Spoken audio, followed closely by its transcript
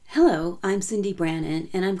Hello, I'm Cindy Brannon,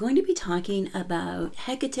 and I'm going to be talking about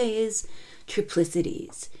Hecate's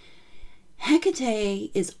triplicities.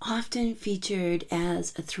 Hecate is often featured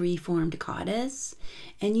as a three-formed goddess,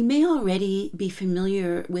 and you may already be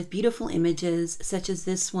familiar with beautiful images such as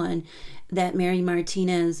this one that Mary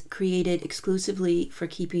Martinez created exclusively for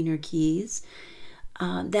Keeping Her Keys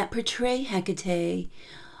that portray Hecate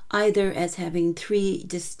either as having three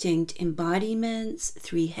distinct embodiments,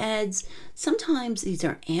 three heads. Sometimes these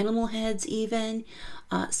are animal heads even.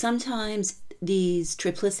 Sometimes these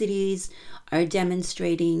triplicities are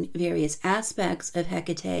demonstrating various aspects of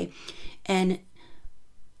Hecate. And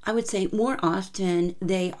I would say more often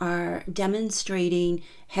they are demonstrating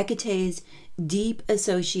Hecate's deep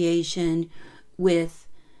association with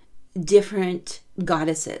different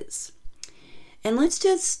goddesses. And let's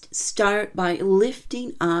just start by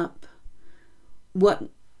lifting up what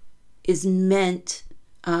is meant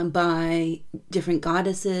by different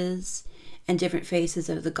goddesses and different faces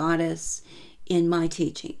of the goddess in my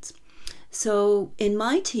teachings. So in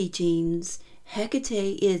my teachings,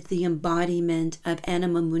 Hecate is the embodiment of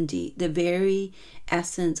Anima Mundi, the very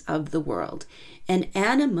essence of the world. And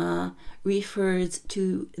Anima refers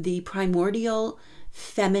to the primordial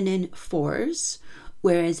feminine force,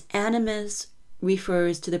 whereas Animus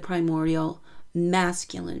refers to the primordial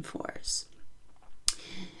masculine force.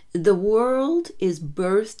 The world is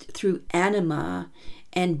birthed through anima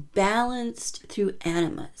and balanced through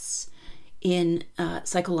animus in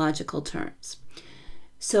psychological terms.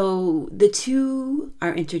 So the two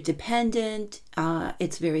are interdependent.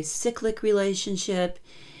 It's a very cyclic relationship.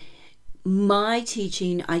 My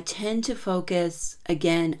teaching, I tend to focus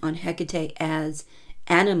again on Hecate as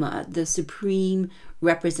anima, the supreme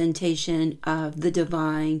representation of the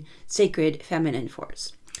divine, sacred feminine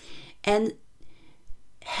force. And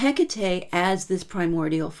Hecate as this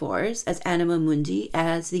primordial force, as Anima Mundi,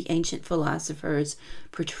 as the ancient philosophers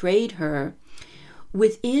portrayed her,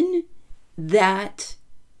 within that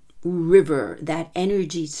river, that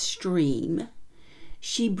energy stream,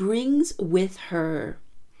 she brings with her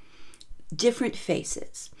different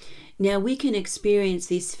faces. Now, we can experience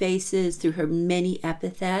these faces through her many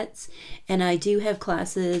epithets, and I do have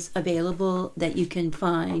classes available that you can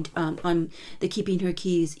find on the Keeping Her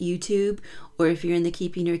Keys YouTube, or if you're in the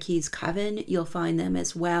Keeping Her Keys Coven, you'll find them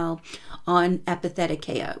as well on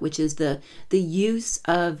Epitheticaia, which is the use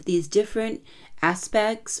of these different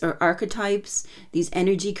aspects or archetypes, these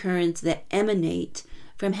energy currents that emanate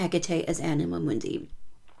from Hecate as Anima Mundi.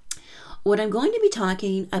 What I'm going to be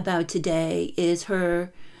talking about today is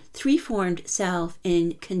her three-formed self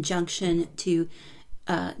in conjunction to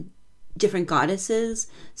different goddesses.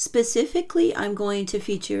 Specifically, I'm going to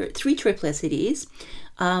feature three triplicities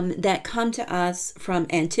that come to us from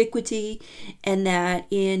antiquity, and that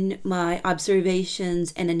in my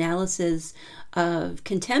observations and analysis of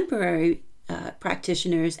contemporary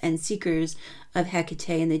practitioners and seekers of Hecate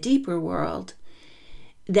in the deeper world,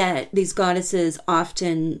 that these goddesses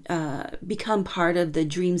often become part of the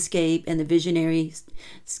dreamscape and the visionary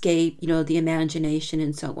scape, the imagination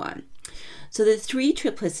and so on. So the three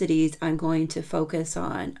triplicities I'm going to focus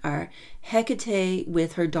on are Hecate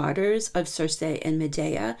with her daughters of Circe and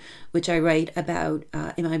Medea, which I write about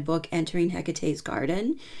in my book, Entering Hecate's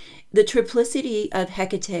Garden. The triplicity of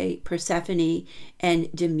Hecate, Persephone, and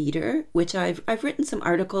Demeter, which I've written some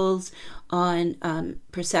articles on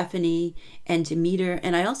Persephone and Demeter,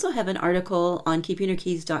 and I also have an article on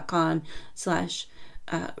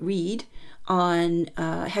keepingherkeys.com/read on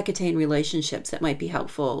Hecate and relationships that might be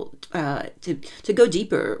helpful to go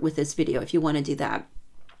deeper with this video if you want to do that.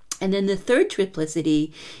 And then the third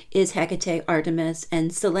triplicity is Hecate, Artemis,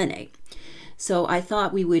 and Selene. So I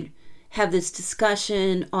thought we would have this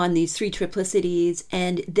discussion on these three triplicities,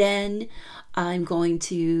 and then I'm going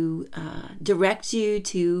to direct you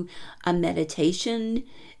to a meditation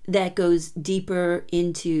that goes deeper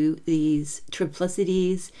into these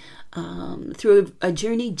triplicities through a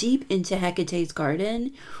journey deep into Hecate's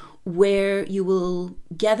garden, where you will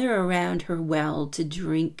gather around her well to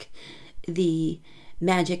drink the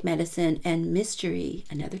magic, medicine, and mystery,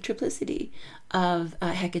 another triplicity of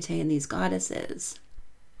Hecate and these goddesses.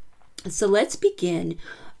 So let's begin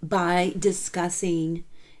by discussing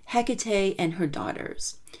Hecate and her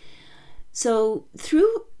daughters. So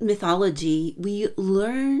through mythology, we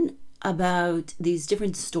learn about these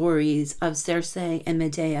different stories of Circe and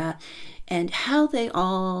Medea and how they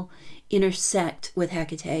all intersect with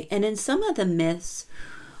Hecate. And in some of the myths,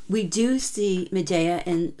 we do see Medea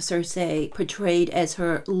and Circe portrayed as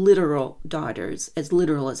her literal daughters, as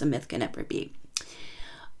literal as a myth can ever be.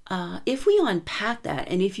 if we unpack that,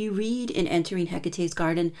 and if you read in Entering Hecate's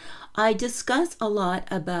Garden, I discuss a lot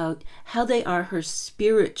about how they are her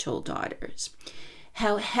spiritual daughters.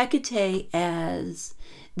 How Hecate, as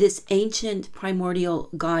this ancient primordial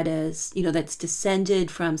goddess, that's descended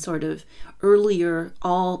from sort of earlier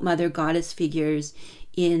all-mother goddess figures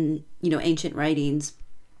in, ancient writings,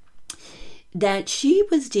 that she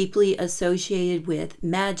was deeply associated with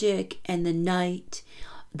magic and the night,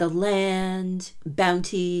 the land,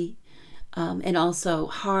 bounty, and also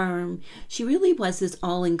harm. She really was this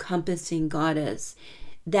all-encompassing goddess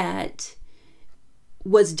that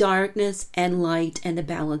was darkness and light and the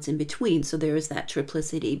balance in between. So there is that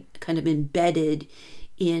triplicity kind of embedded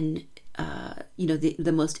in,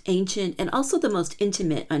 the most ancient and also the most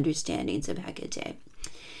intimate understandings of Hecate.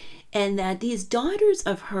 And that these daughters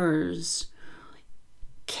of hers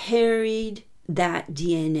carried that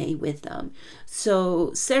DNA with them.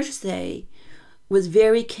 So Circe was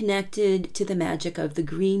very connected to the magic of the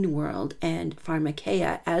green world and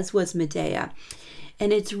Pharmakeia, as was Medea.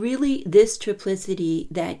 And it's really this triplicity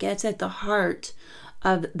that gets at the heart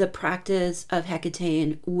of the practice of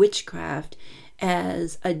Hecatean witchcraft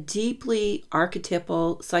as a deeply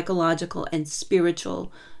archetypal, psychological, and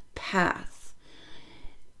spiritual path.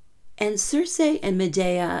 And Circe and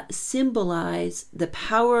Medea symbolize the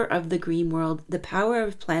power of the green world, the power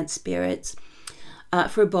of plant spirits,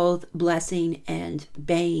 for both blessing and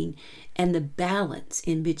bane, and the balance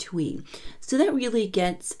in between. So that really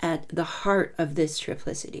gets at the heart of this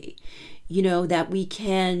triplicity. That we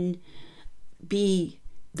can be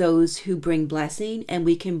those who bring blessing, and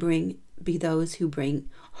we can be those who bring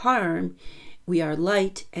harm. We are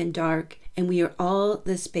light and dark, and we are all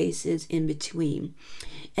the spaces in between.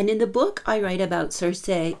 And in the book, I write about Circe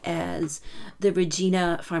as the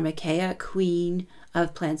Regina Pharmakeia, queen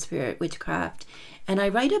of plant spirit witchcraft. And I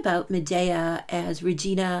write about Medea as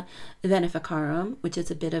Regina Veneficarum, which is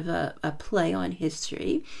a bit of a play on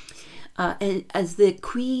history, and as the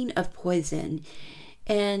queen of poison.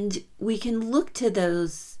 And we can look to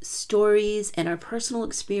those stories and our personal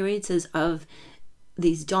experiences of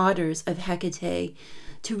these daughters of Hecate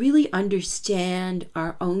to really understand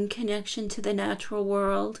our own connection to the natural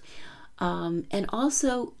world, and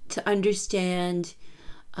also to understand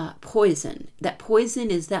poison. That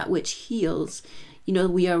poison is that which heals.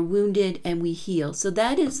 We are wounded and we heal. So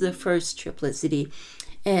that is the first triplicity.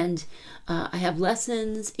 And I have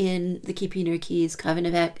lessons in the Keeping Her Keys Coven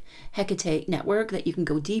of Hecate network that you can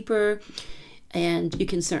go deeper. And you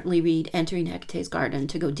can certainly read Entering Hecate's Garden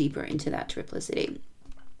to go deeper into that triplicity.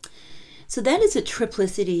 So that is a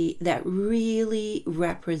triplicity that really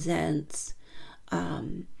represents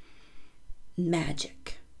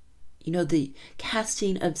magic. The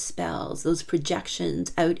casting of spells, those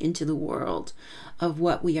projections out into the world of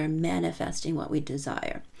what we are manifesting, what we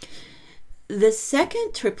desire. The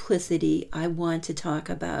second triplicity I want to talk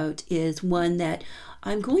about is one that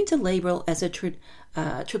I'm going to label as a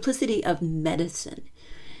triplicity of medicine,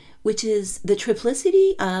 which is the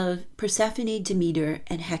triplicity of Persephone, Demeter,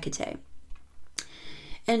 and Hecate.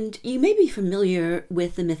 And you may be familiar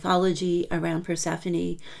with the mythology around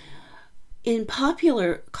Persephone. In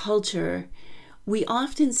popular culture, we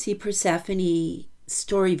often see Persephone's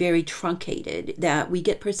story very truncated, that we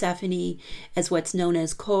get Persephone as what's known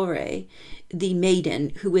as Kore, the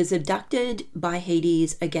maiden who is abducted by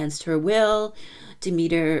Hades against her will.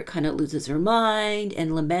 Demeter kind of loses her mind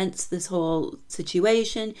and laments this whole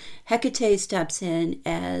situation. Hecate steps in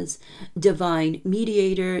as divine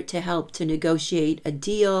mediator to help to negotiate a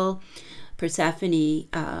deal. Persephone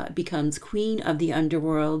becomes queen of the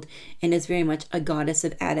underworld and is very much a goddess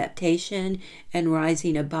of adaptation and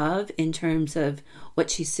rising above in terms of what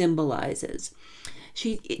she symbolizes.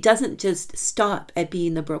 She doesn't just stop at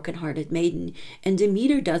being the brokenhearted maiden, and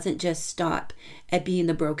Demeter doesn't just stop at being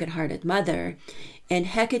the brokenhearted mother. And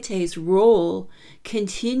Hecate's role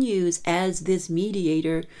continues as this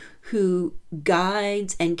mediator who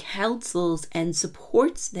guides and counsels and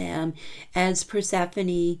supports them as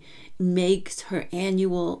Persephone makes her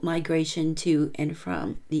annual migration to and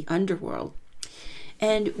from the underworld.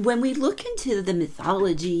 And when we look into the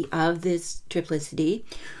mythology of this triplicity,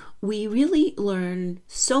 we really learn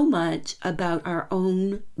so much about our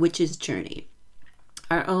own witch's journey,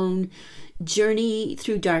 our own journey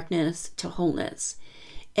through darkness to wholeness.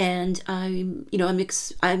 And I'm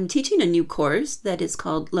teaching a new course that is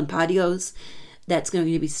called Lampadios, that's going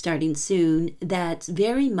to be starting soon, that's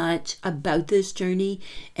very much about this journey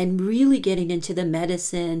and really getting into the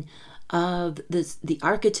medicine of the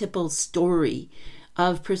archetypal story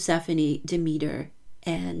of Persephone, Demeter,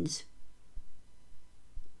 and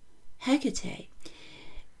Hecate.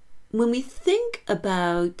 when we think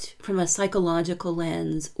about, from a psychological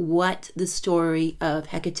lens, what the story of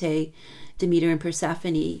Hecate, Demeter, and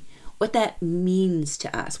Persephone, what that means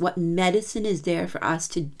to us, what medicine is there for us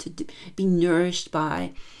to be nourished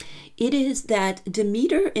by, it is that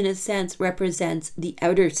Demeter, in a sense, represents the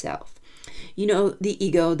outer self. You know, the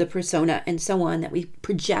ego, the persona, and so on that we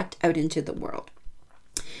project out into the world.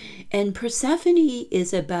 And Persephone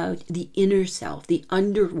is about the inner self, the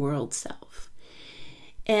underworld self.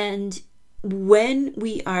 And when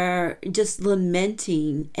we are just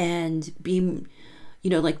lamenting and being,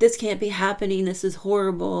 like, this can't be happening, this is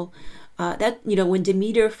horrible, when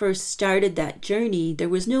Demeter first started that journey, there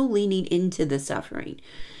was no leaning into the suffering.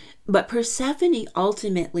 But Persephone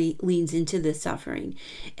ultimately leans into the suffering.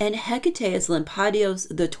 And Hecate, as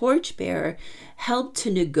Lampadios, the torchbearer, helped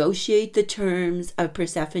to negotiate the terms of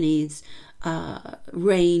Persephone's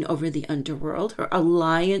reign over the underworld, her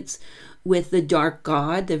alliance with the dark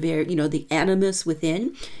god, the animus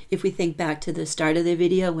within. If we think back to the start of the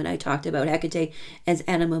video when I talked about Hecate as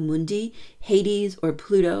Anima Mundi, Hades, or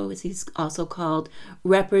Pluto, as he's also called,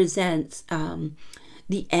 represents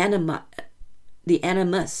the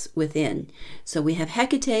animus within. So we have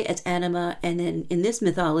Hecate as anima, and then in this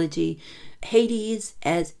mythology, Hades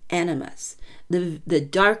as animus, the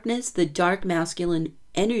darkness, the dark masculine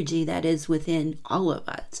energy that is within all of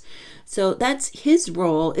us. So that's his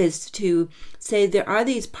role, is to say there are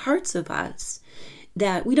these parts of us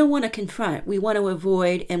that we don't want to confront, we want to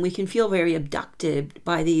avoid, and we can feel very abducted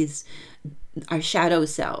by our shadow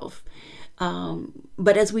self.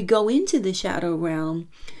 But as we go into the shadow realm,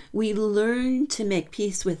 we learn to make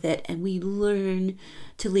peace with it, and we learn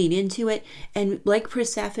to lean into it. And like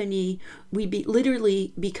Persephone, we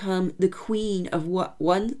literally become the queen of what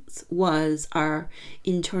once was our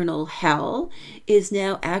internal hell, is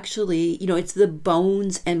now actually, it's the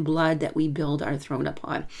bones and blood that we build our throne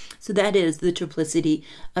upon. So that is the triplicity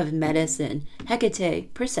of medicine: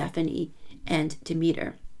 Hecate, Persephone, and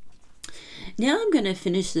Demeter. Now I'm going to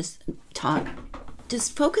finish this talk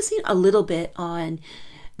just focusing a little bit on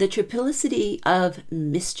the triplicity of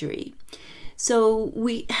mystery. So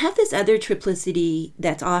we have this other triplicity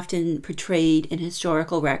that's often portrayed in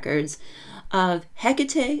historical records of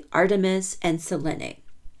Hecate, Artemis, and Selene.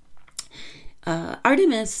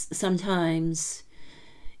 Artemis sometimes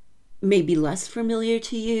may be less familiar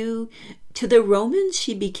to you. To the Romans,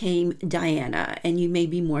 she became Diana, and you may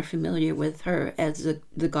be more familiar with her as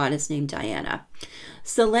the goddess named Diana.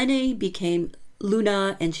 Selene became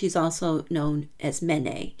Luna, and she's also known as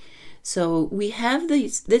Mene. So we have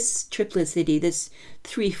this triplicity, this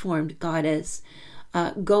three-formed goddess,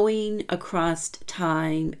 going across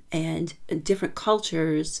time and different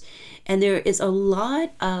cultures, and there is a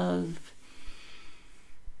lot of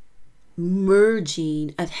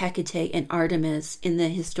merging of Hecate and Artemis in the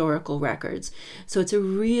historical records. So it's a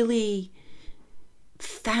really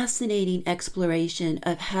fascinating exploration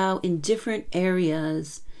of how in different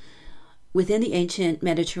areas within the ancient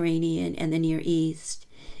Mediterranean and the Near East,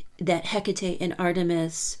 that Hecate and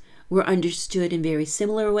Artemis were understood in very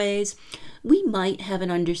similar ways. We might have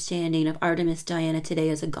an understanding of Artemis Diana today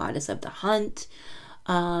as a goddess of the hunt,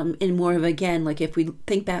 in more of, again, like if we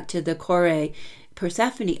think back to the Kore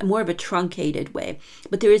Persephone, more of a truncated way.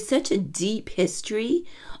 But there is such a deep history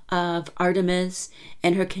of Artemis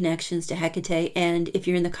and her connections to Hecate. And if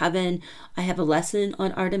you're in the Coven, I have a lesson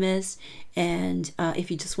on Artemis. And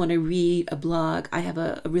if you just want to read a blog, I have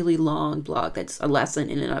a really long blog that's a lesson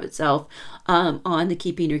in and of itself on the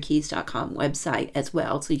keepingherkeys.com website as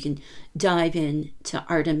well. So you can dive into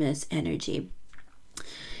Artemis energy.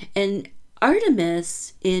 And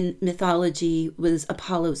Artemis in mythology was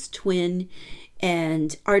Apollo's twin,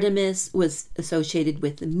 and Artemis was associated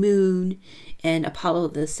with the moon and Apollo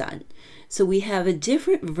the sun. So we have a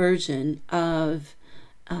different version of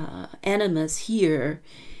Animus here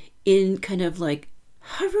in kind of like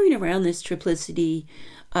hovering around this triplicity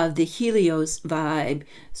of the Helios vibe.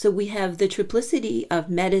 So we have the triplicity of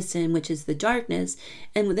medicine, which is the darkness,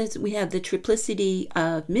 and with this we have the triplicity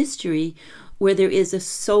of mystery, where there is a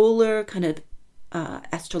solar kind of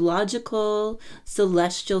astrological,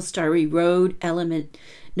 celestial, starry road element,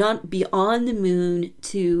 not beyond the moon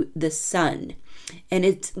to the sun. And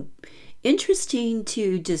it's interesting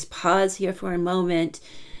to just pause here for a moment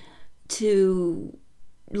to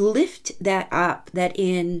lift that up, that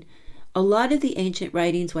in a lot of the ancient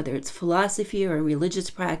writings, whether it's philosophy or religious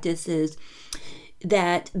practices,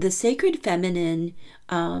 that the sacred feminine,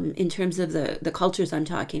 in terms of the cultures I'm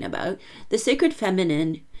talking about, the sacred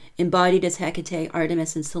feminine embodied as Hecate,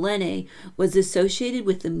 Artemis, and Selene was associated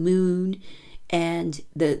with the moon and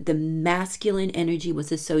the masculine energy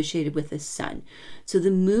was associated with the sun. So the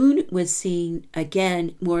moon was seen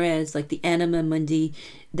again more as like the anima mundi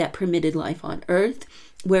that permitted life on earth,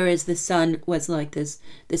 whereas the sun was like this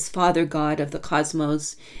father god of the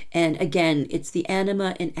cosmos. And again, it's the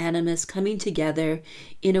anima and animus coming together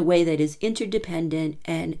in a way that is interdependent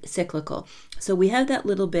and cyclical. So we have that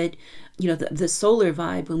little bit, the solar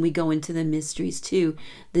vibe when we go into the mysteries too,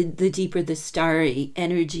 the deeper the starry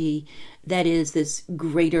energy that is this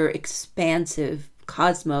greater expansive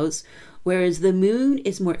cosmos, whereas the moon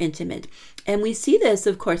is more intimate. And we see this,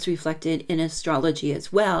 of course, reflected in astrology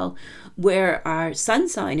as well, where our sun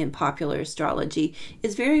sign in popular astrology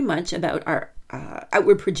is very much about our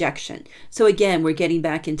outward projection. So again, we're getting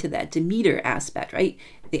back into that Demeter aspect, right?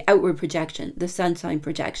 The outward projection, the sun sign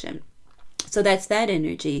projection. So that's that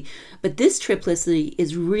energy. But this triplicity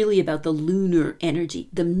is really about the lunar energy,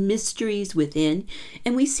 the mysteries within.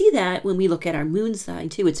 And we see that when we look at our moon sign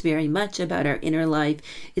too. It's very much about our inner life.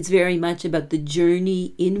 It's very much about the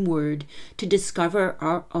journey inward to discover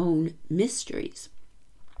our own mysteries.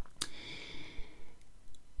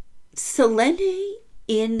 Selene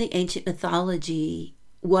in the ancient mythology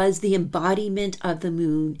was the embodiment of the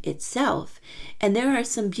moon itself. And there are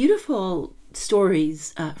some beautiful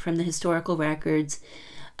stories from the historical records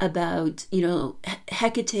about,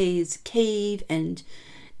 Hecate's cave, and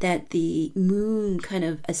that the moon kind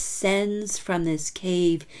of ascends from this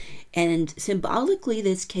cave, and symbolically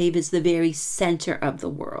this cave is the very center of the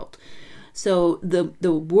world. So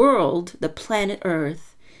the world, the planet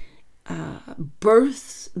Earth,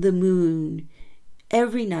 births the moon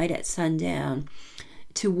every night at sundown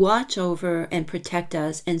to watch over and protect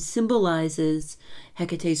us, and symbolizes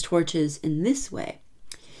Hecate's torches in this way.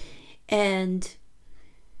 And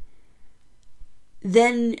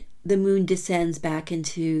then the moon descends back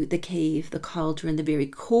into the cave, the cauldron, the very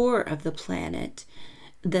core of the planet,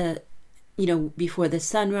 before the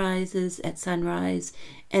sun rises at sunrise,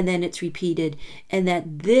 and then it's repeated. And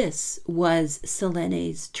that this was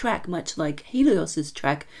Selene's trek, much like Helios's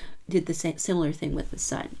trek did the same similar thing with the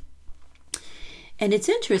sun. And it's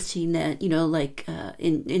interesting that,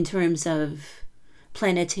 in terms of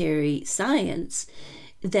planetary science,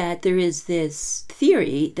 that there is this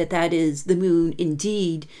theory that is the moon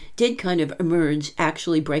indeed did kind of emerge,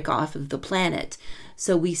 actually break off of the planet.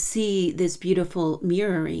 So we see this beautiful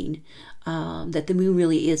mirroring that the moon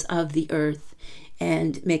really is of the earth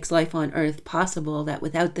and makes life on earth possible, that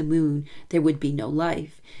without the moon there would be no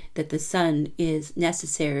life, that the sun is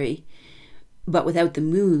necessary, but without the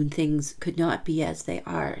moon, things could not be as they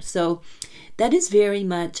are. So that is very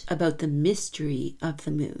much about the mystery of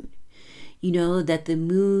the moon. That the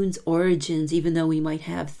moon's origins, even though we might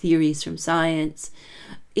have theories from science,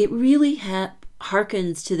 it really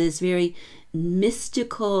harkens to this very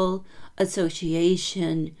mystical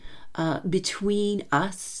association between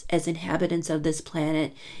us as inhabitants of this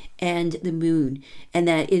planet and the moon. And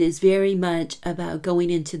that it is very much about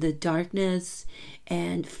going into the darkness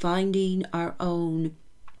and finding our own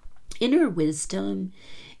inner wisdom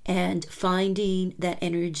and finding that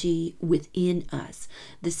energy within us,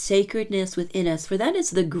 the sacredness within us. For that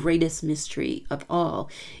is the greatest mystery of all,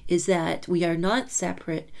 is that we are not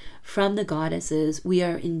separate from the goddesses. We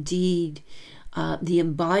are indeed the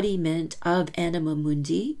embodiment of Anima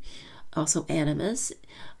Mundi, also Animus,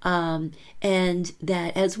 and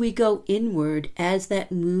that as we go inward, as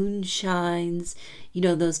that moon shines,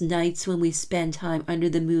 those nights when we spend time under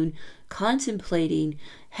the moon contemplating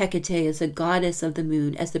Hecate as a goddess of the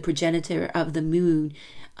moon, as the progenitor of the moon,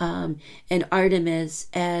 and Artemis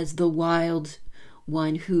as the wild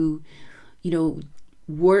one who,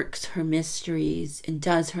 works her mysteries and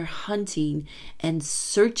does her hunting and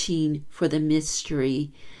searching for the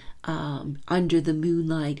mystery under the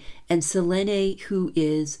moonlight, and Selene, who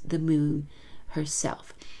is the moon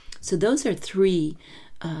herself. So those are three,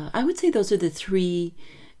 I would say those are the three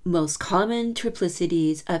most common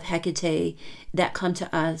triplicities of Hecate that come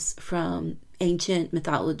to us from ancient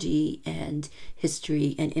mythology and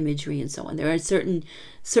history and imagery and so on. There are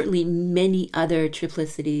certainly many other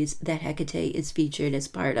triplicities that Hecate is featured as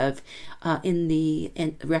part of in the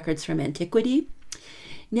records from antiquity.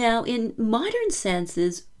 Now, in modern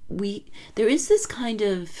senses, there is this kind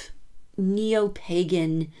of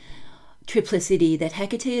neo-pagan triplicity that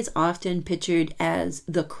Hecate is often pictured as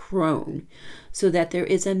the crone, so that there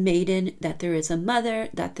is a maiden, that there is a mother,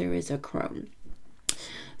 that there is a crone.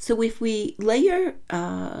 So if we layer,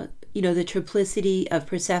 the triplicity of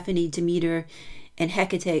Persephone, Demeter, and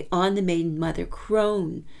Hecate on the maiden, mother,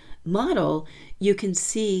 crone model, you can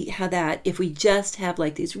see how that, if we just have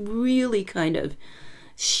like these really kind of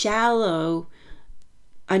shallow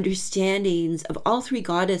understandings of all three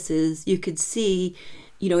goddesses, you could see,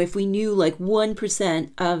 if we knew like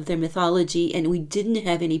 1% of their mythology and we didn't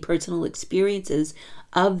have any personal experiences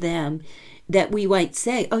of them, that we might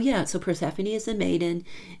say, oh yeah, so Persephone is the maiden,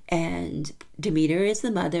 and Demeter is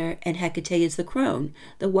the mother, and Hecate is the crone,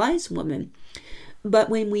 the wise woman. But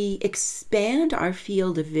when we expand our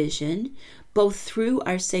field of vision, both through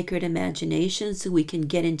our sacred imagination, so we can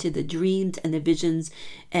get into the dreams and the visions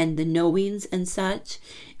and the knowings and such,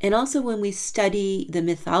 and also when we study the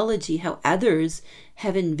mythology, how others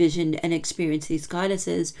have envisioned and experienced these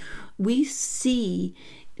goddesses, we see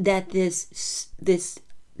that this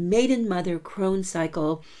maiden mother crone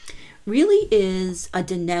cycle really is a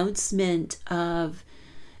denouncement of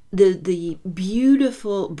the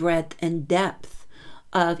beautiful breadth and depth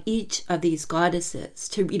of each of these goddesses.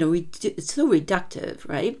 It's so reductive,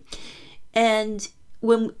 right? And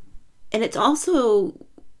it also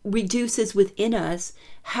reduces within us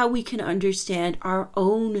how we can understand our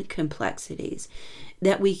own complexities,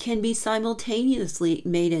 that we can be simultaneously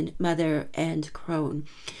maiden, mother, and crone.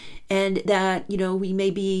 And that, we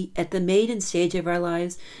may be at the maiden stage of our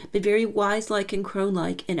lives, but very wise-like and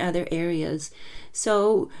crone-like in other areas.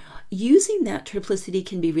 So using that triplicity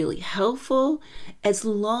can be really helpful as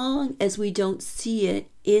long as we don't see it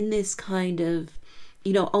in this kind of,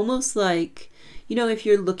 almost like, if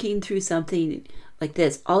you're looking through something like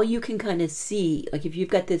this, all you can kind of see, like if you've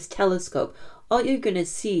got this telescope, all you're going to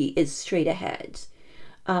see is straight ahead.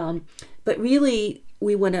 But really,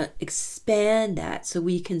 we want to expand that so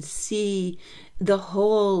we can see the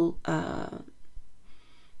whole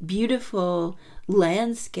beautiful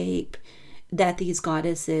landscape that these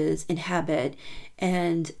goddesses inhabit.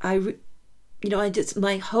 And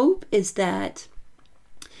my hope is that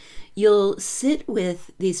you'll sit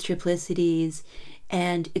with these triplicities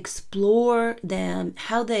and explore them,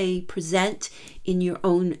 how they present in your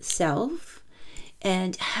own self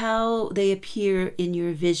and how they appear in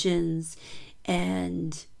your visions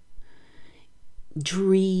and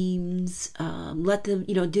dreams. Let them,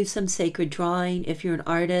 do some sacred drawing if you're an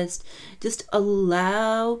artist. Just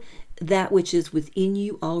allow that which is within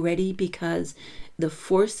you already, because the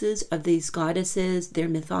forces of these goddesses, their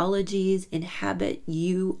mythologies, inhabit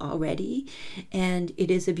you already. And it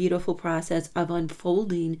is a beautiful process of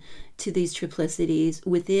unfolding to these triplicities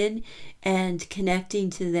within and connecting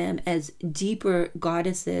to them as deeper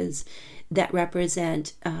goddesses that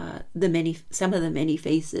represent some of the many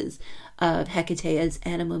faces of Hecate as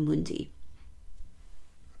Anima Mundi.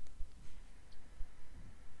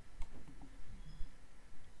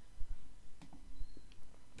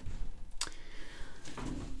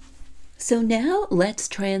 So now let's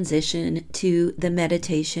transition to the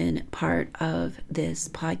meditation part of this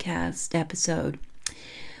podcast episode.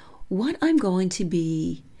 What I'm going to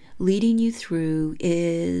be leading you through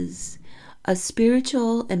is a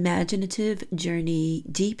spiritual, imaginative journey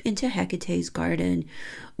deep into Hecate's garden,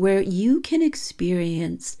 where you can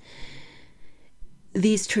experience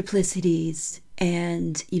these triplicities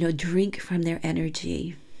and, drink from their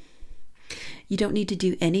energy. You don't need to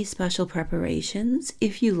do any special preparations.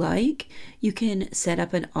 If you like, you can set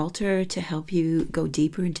up an altar to help you go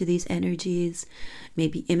deeper into these energies,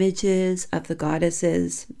 maybe images of the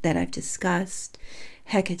goddesses that I've discussed,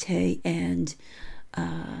 Hecate and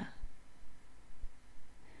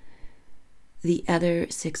the other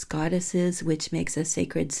 6 goddesses, which makes a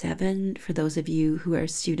Sacred 7. For those of you who are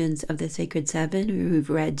students of the Sacred 7 or who've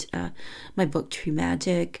read my book, True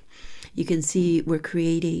Magic, you can see we're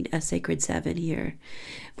creating a Sacred 7 here.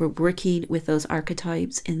 We're working with those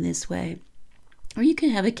archetypes in this way. Or you can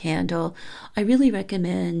have a candle. I really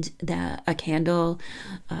recommend that a candle,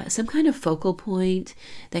 some kind of focal point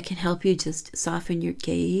that can help you just soften your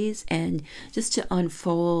gaze and just to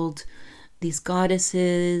unfold these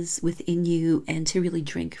goddesses within you and to really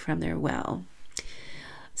drink from their well.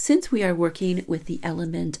 Since we are working with the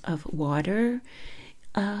element of water,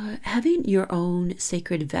 having your own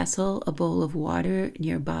sacred vessel, a bowl of water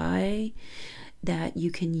nearby that you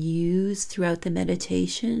can use throughout the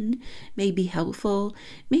meditation may be helpful.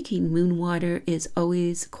 Making moon water is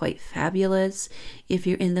always quite fabulous. If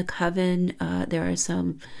you're in the coven, there's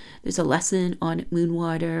a lesson on moon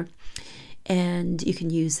water, and you can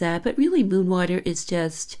use that. But really, moon water is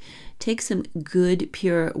just take some good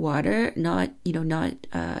pure water, not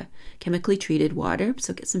chemically treated water.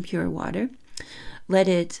 So get some pure water. Let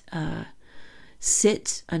it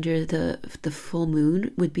sit under the full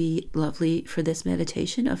moon would be lovely for this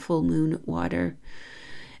meditation, a full moon water.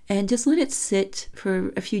 And just let it sit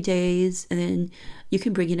for a few days, and then you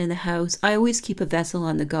can bring it in the house. I always keep a vessel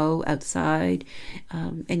on the go outside,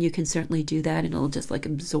 and you can certainly do that, and it'll just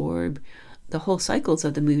absorb the whole cycles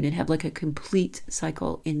of the moon and have like a complete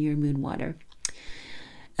cycle in your moon water.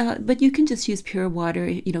 But you can just use pure water,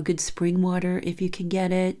 good spring water if you can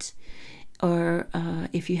get it, or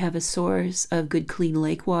if you have a source of good clean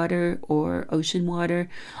lake water or ocean water.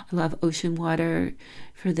 I love ocean water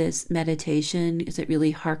for this meditation because it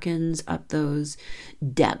really harkens up those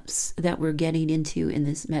depths that we're getting into in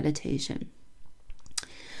this meditation.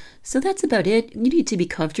 So that's about it. You need to be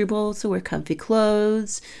comfortable, so wear comfy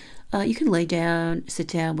clothes. You can lay down, sit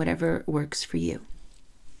down, whatever works for you.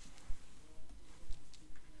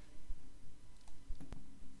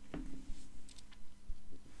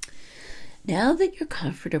 Now that you're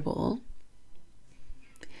comfortable,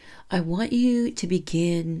 I want you to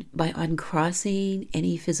begin by uncrossing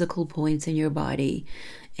any physical points in your body.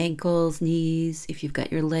 Ankles, knees, if you've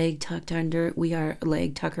got your leg tucked under, we are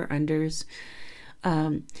leg tucker unders.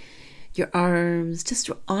 Your arms, just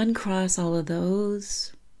uncross all of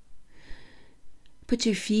those. Put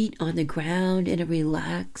your feet on the ground in a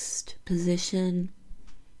relaxed position.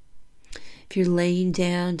 If you're laying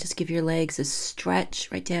down, just give your legs a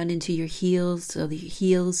stretch right down into your heels so the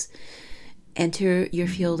heels enter your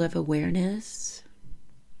field of awareness.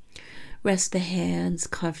 Rest the hands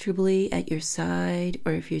comfortably at your side,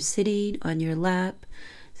 or if you're sitting on your lap,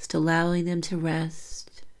 just allowing them to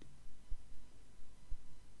rest.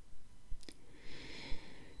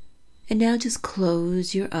 And now just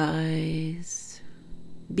close your eyes,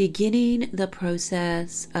 beginning the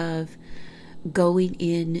process of going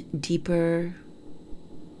in deeper.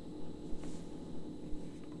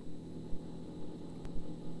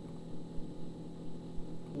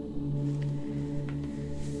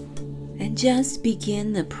 And just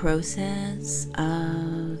begin the process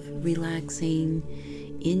of relaxing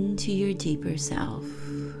into your deeper self.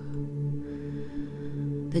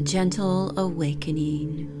 The gentle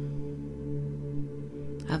awakening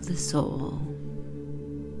of the soul.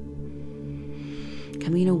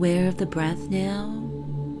 Becoming aware of the breath now.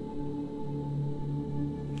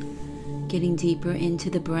 Getting deeper into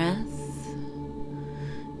the breath.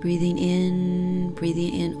 Breathing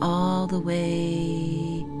in all the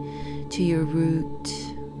way to your root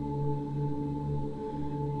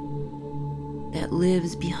that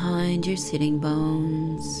lives behind your sitting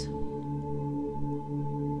bones.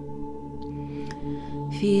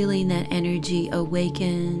 Feeling that energy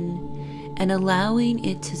awaken and allowing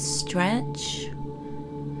it to stretch.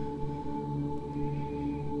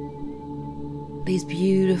 These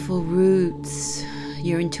beautiful roots,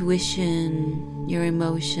 your intuition, your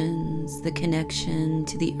emotions, the connection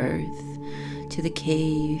to the earth, to the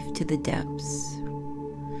cave, to the depths.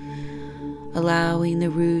 Allowing the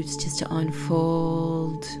roots just to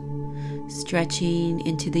unfold, stretching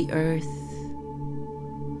into the earth,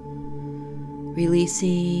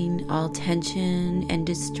 releasing all tension and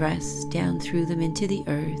distress down through them into the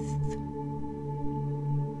earth.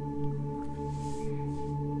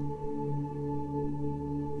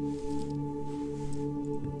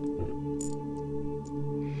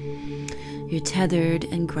 You're tethered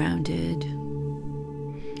and grounded.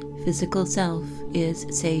 Physical self is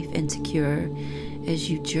safe and secure as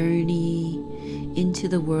you journey into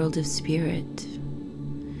the world of spirit.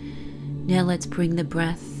 Now let's bring the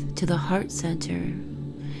breath to the heart center,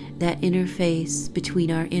 that interface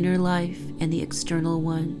between our inner life and the external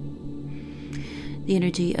one, the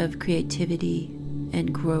energy of creativity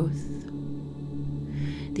and growth,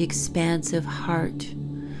 the expansive heart,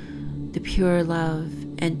 the pure love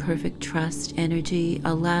and perfect trust energy.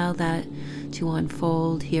 Allow that to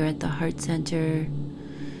unfold here at the heart center,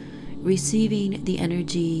 receiving the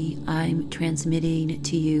energy I'm transmitting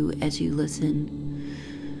to you as you listen,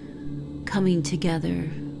 coming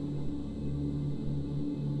together.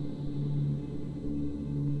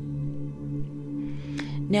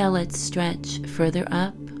 Now let's stretch further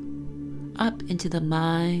up into the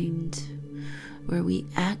mind, where we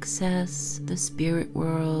access the spirit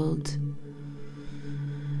world,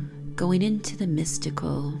 going into the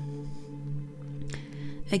mystical.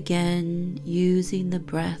 Again, using the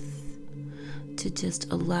breath to just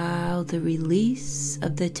allow the release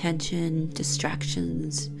of the tension,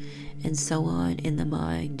 distractions, and so on in the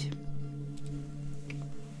mind.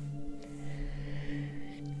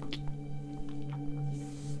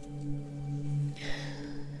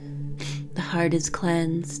 The heart is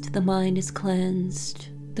cleansed, the mind is cleansed,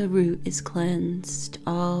 the root is cleansed,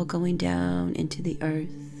 all going down into the earth.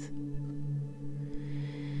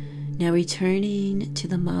 Now returning to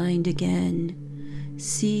the mind again,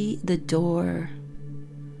 see the door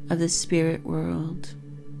of the spirit world.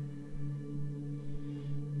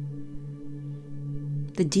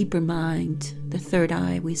 The deeper mind, the third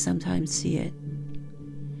eye, we sometimes see it.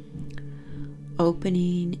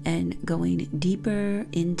 opening and going deeper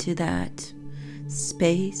into that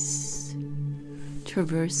space,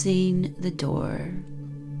 traversing the door.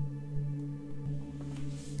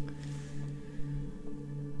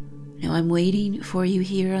 Now I'm waiting for you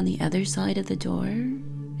here on the other side of the door,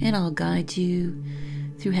 and I'll guide you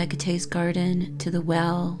through Hecate's garden to the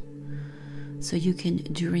well so you can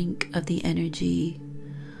drink of the energy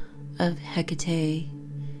of Hecate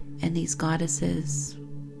and these goddesses,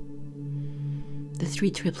 the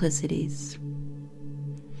three triplicities.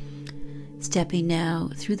 Stepping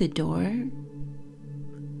now through the door,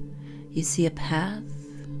 you see a path.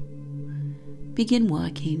 Begin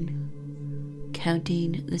walking,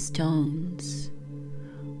 counting the stones.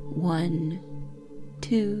 1,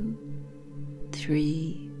 2,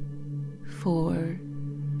 3, 4,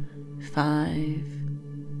 5,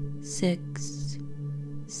 6,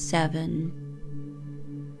 7.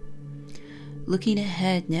 Looking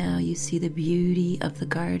ahead now, you see the beauty of the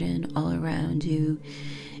garden all around you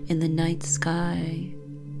in the night sky.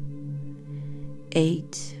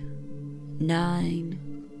 8, 9.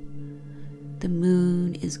 The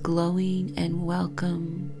moon is glowing and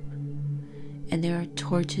welcome, and there are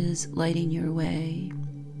torches lighting your way.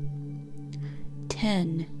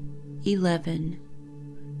 10, 11,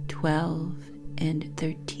 12, and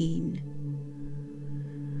 13.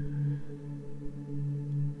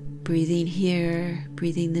 Breathing here,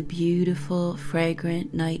 breathing the beautiful,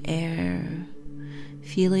 fragrant night air,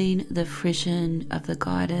 feeling the frisson of the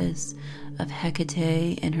goddess of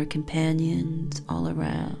Hecate and her companions all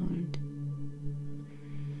around.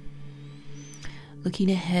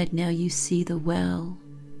 Looking ahead now, you see the well.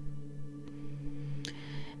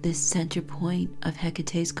 This center point of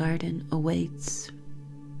Hecate's garden awaits.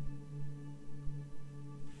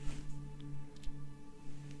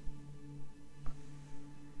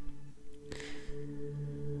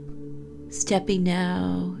 Stepping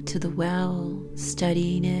now to the well,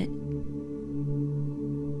 studying it.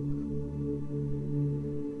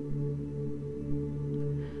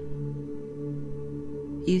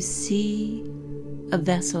 You see a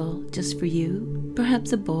vessel just for you,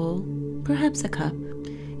 perhaps a bowl, perhaps a cup.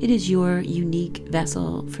 It is your unique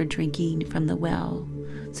vessel for drinking from the well,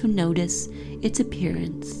 so notice its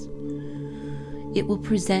appearance. It will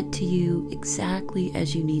present to you exactly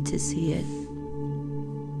as you need to see it.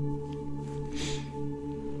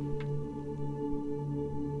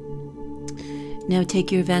 Now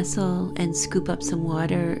take your vessel and scoop up some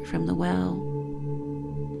water from the well.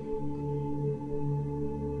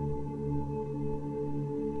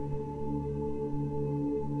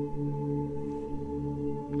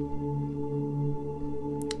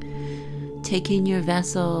 Taking your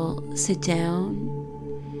vessel, sit down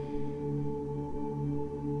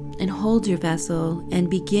and hold your vessel and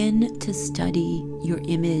begin to study your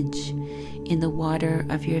image in the water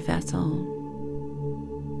of your vessel.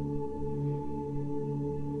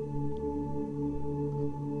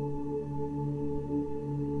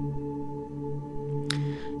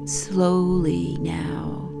 Slowly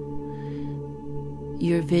now,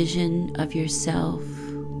 your vision of yourself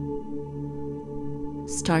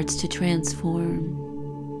starts to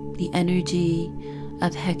transform. The energy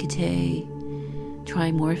of Hecate,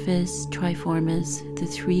 Trimorphous, Triformis, the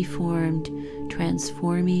three-formed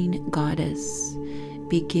transforming goddess,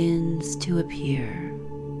 begins to appear,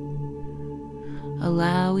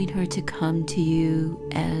 allowing her to come to you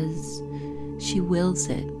as she wills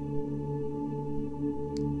it.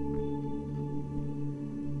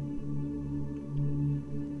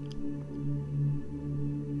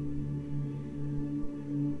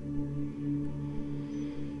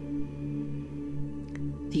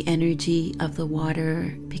 The energy of the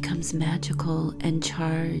water becomes magical and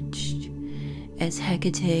charged as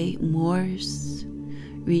Hecate morphs,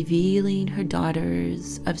 revealing her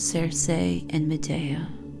daughters of Circe and Medea.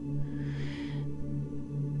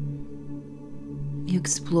 You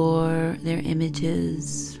explore their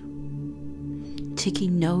images,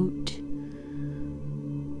 taking note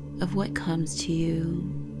of what comes to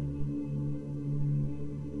you.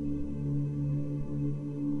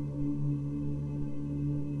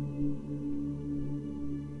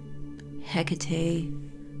 Hecate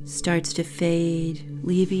starts to fade,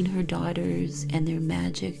 leaving her daughters and their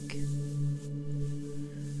magic,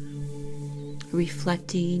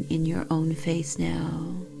 reflecting in your own face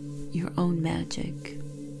now, your own magic.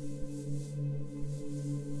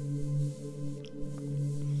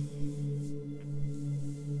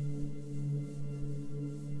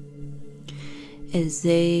 As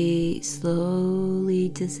they slowly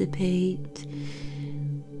dissipate,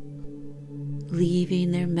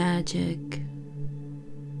 leaving their magic,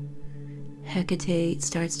 Hecate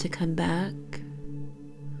starts to come back,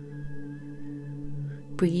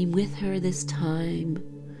 bringing with her this time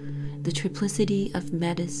the triplicity of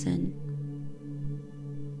medicine.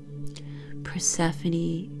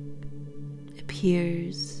 Persephone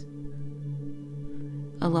appears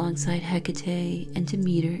alongside Hecate, and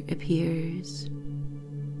Demeter appears.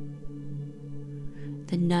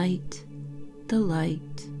 The night, the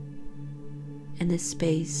light, and the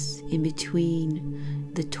space in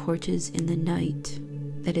between the torches in the night,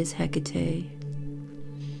 that is Hecate.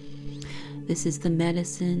 This is the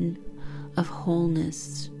medicine of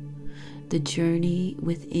wholeness, the journey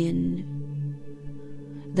within,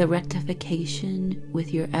 the rectification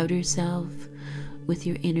with your outer self, with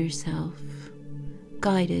your inner self,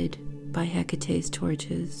 guided by Hecate's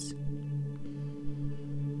torches.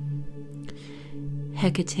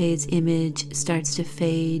 Hecate's image starts to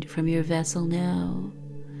fade from your vessel now,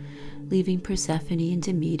 leaving Persephone and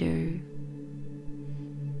Demeter.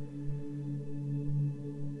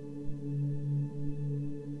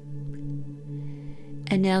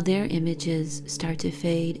 And now their images start to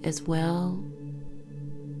fade as well,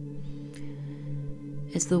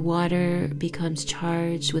 as the water becomes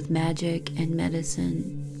charged with magic and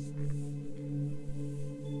medicine.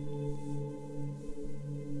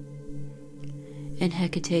 And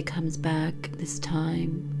Hecate comes back this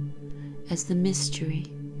time as the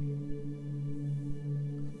mystery.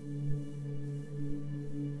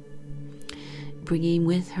 Bringing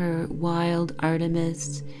with her wild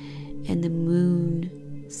Artemis and the moon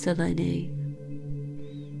Selene.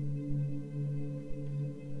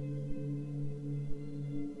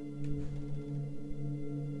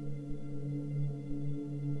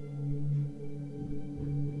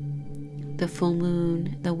 The full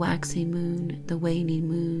moon, the waxing moon, the waning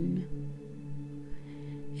moon,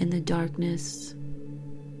 and the darkness.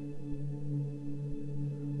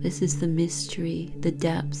 This is the mystery, the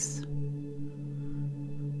depths.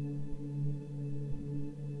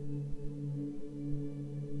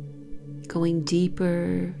 Going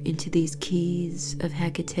deeper into these keys of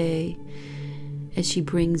Hecate as she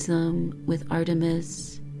brings them with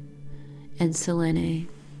Artemis and Selene.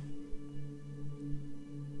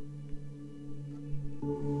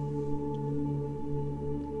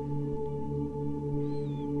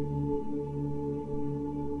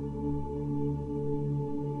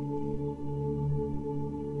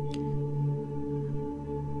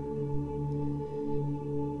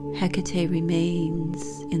 Hecate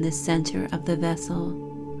remains in the center of the vessel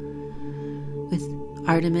with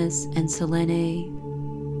Artemis and Selene,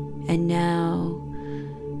 and now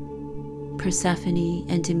Persephone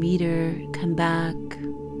and Demeter come back,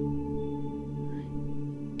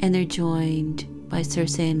 and they're joined by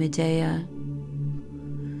Circe and Medea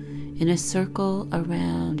in a circle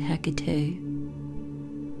around Hecate.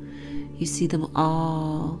 You see them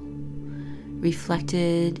all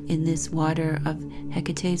reflected in this water of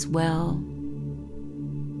Hecate's well,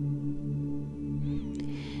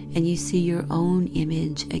 and you see your own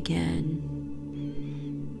image again,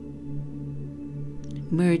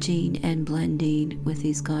 merging and blending with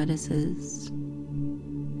these goddesses.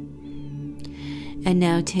 And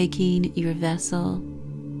now taking your vessel,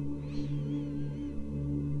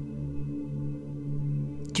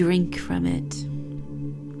 drink from it,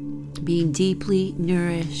 being deeply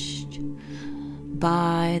nourished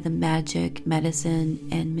by the magic, medicine,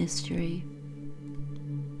 and mystery.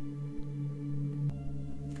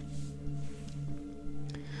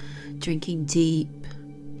 Drinking deep.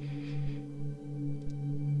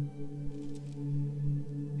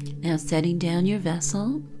 Now setting down your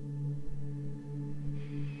vessel.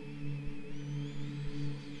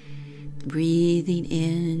 Breathing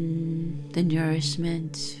in the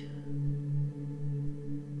nourishment.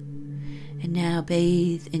 And now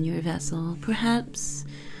bathe in your vessel. Perhaps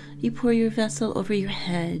you pour your vessel over your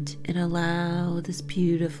head and allow this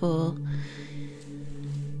beautiful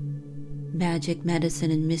magic, medicine,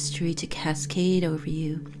 and mystery to cascade over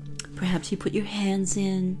you. Perhaps you put your hands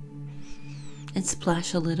in and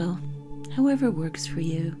splash a little, however works for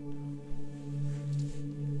you.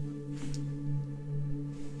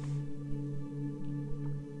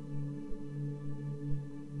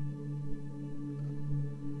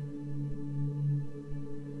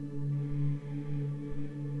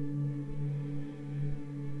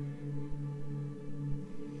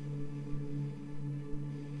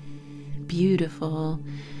 Beautiful.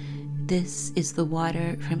 This is the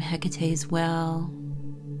water from Hecate's well.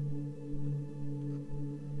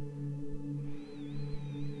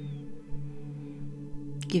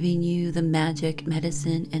 Giving you the magic,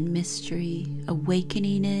 medicine, and mystery,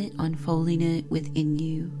 awakening it, unfolding it within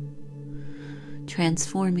you,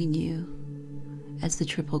 transforming you as the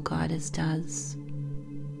triple goddess does.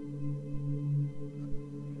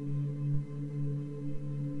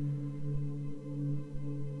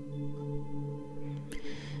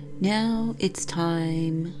 Now it's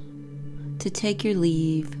time to take your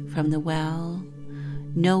leave from the well,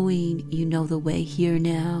 knowing you know the way here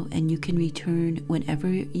now and you can return whenever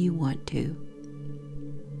you want to.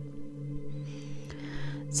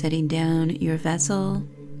 Setting down your vessel,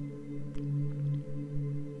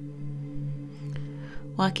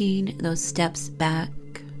 walking those steps back,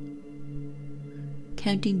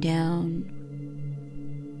 counting down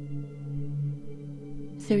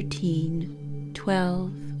 13,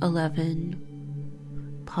 12,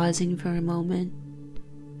 11, pausing for a moment,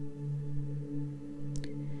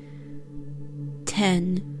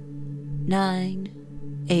 10,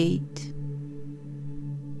 9, 8,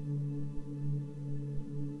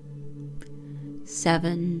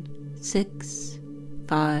 7, 6,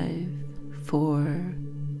 5, 4,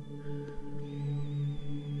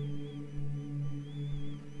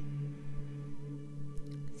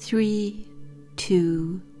 3,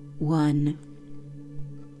 2, 1.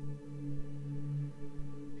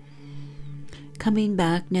 Coming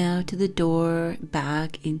back now to the door,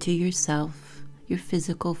 back into yourself, your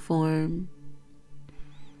physical form.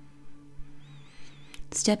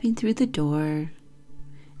 Stepping through the door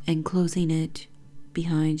and closing it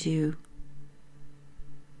behind you.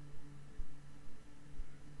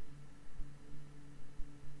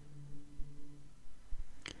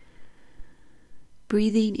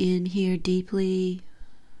 Breathing in here deeply,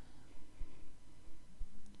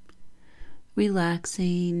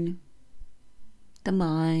 relaxing the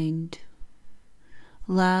mind,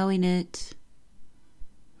 allowing it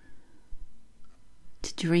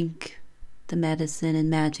to drink the medicine and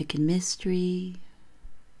magic and mystery,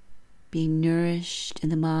 being nourished in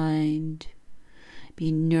the mind,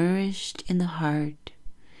 being nourished in the heart,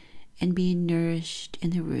 and being nourished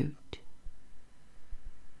in the root.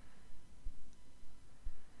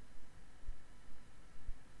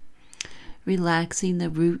 Relaxing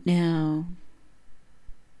the root now,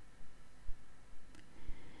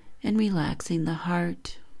 and relaxing the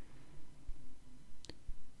heart.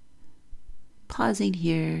 Pausing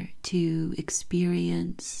here to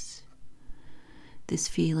experience this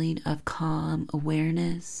feeling of calm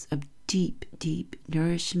awareness, of deep, deep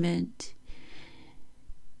nourishment,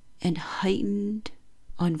 and heightened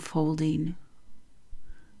unfolding.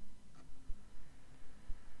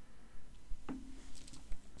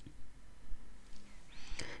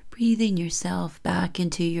 Breathing yourself back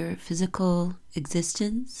into your physical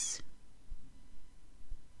existence.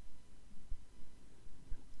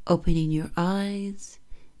 Opening your eyes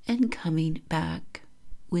and coming back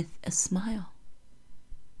with a smile.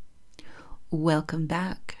 Welcome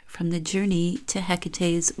back from the journey to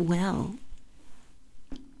Hecate's well.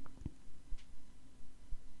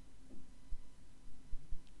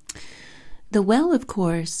 The well, of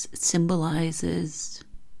course, symbolizes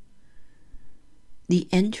the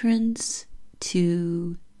entrance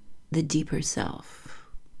to the deeper self.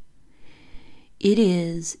 It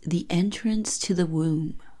is the entrance to the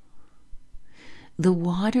womb. The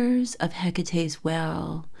waters of Hecate's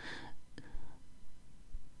well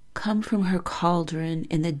come from her cauldron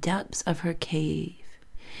in the depths of her cave.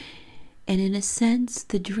 And in a sense,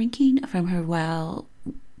 the drinking from her well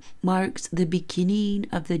marks the beginning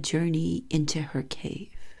of the journey into her cave.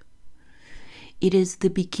 It is the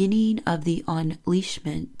beginning of the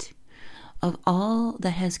unleashment of all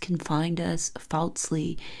that has confined us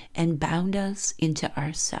falsely and bound us into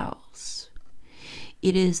ourselves.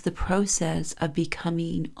 It is the process of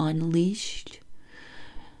becoming unleashed,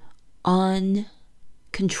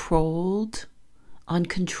 uncontrolled,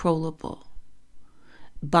 uncontrollable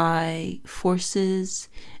by forces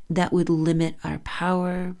that would limit our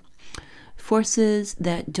power, forces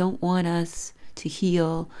that don't want us to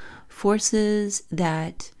heal, forces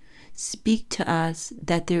that speak to us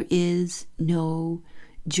that there is no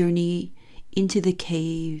journey into the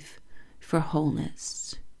cave for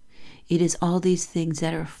wholeness. It is all these things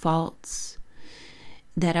that are false,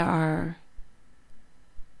 that are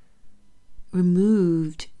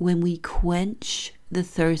removed when we quench the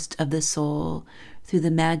thirst of the soul through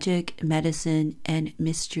the magic, medicine, and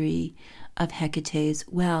mystery of Hecate's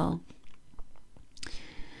well.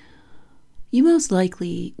 You most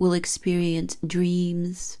likely will experience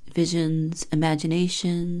dreams, visions,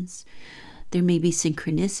 imaginations. There may be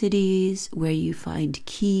synchronicities where you find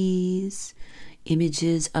keys,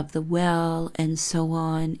 images of the well, and so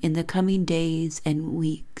on in the coming days and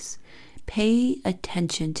weeks. Pay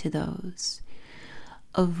attention to those.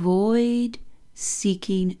 Avoid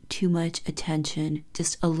seeking too much attention.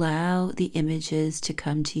 Just allow the images to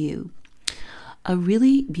come to you. A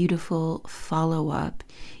really beautiful follow-up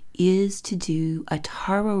is to do a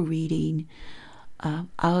tarot reading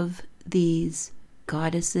of these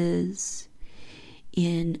goddesses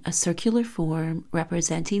in a circular form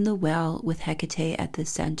representing the well with Hecate at the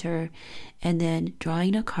center, and then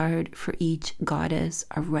drawing a card for each goddess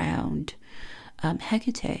around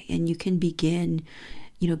Hecate. And you can begin,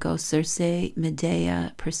 go Circe,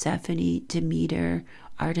 Medea, Persephone, Demeter,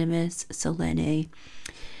 Artemis, Selene,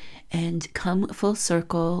 and come full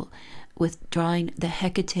circle with drawing the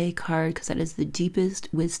Hecate card, because that is the deepest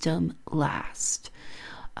wisdom last.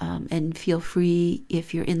 And feel free,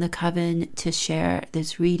 if you're in the coven, to share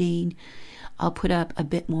this reading. I'll put up a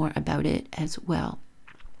bit more about it as well.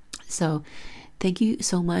 So thank you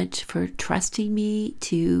so much for trusting me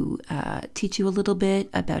to teach you a little bit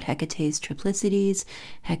about Hecate's triplicities,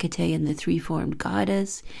 Hecate and the three-formed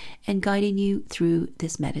goddess, and guiding you through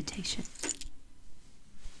this meditation.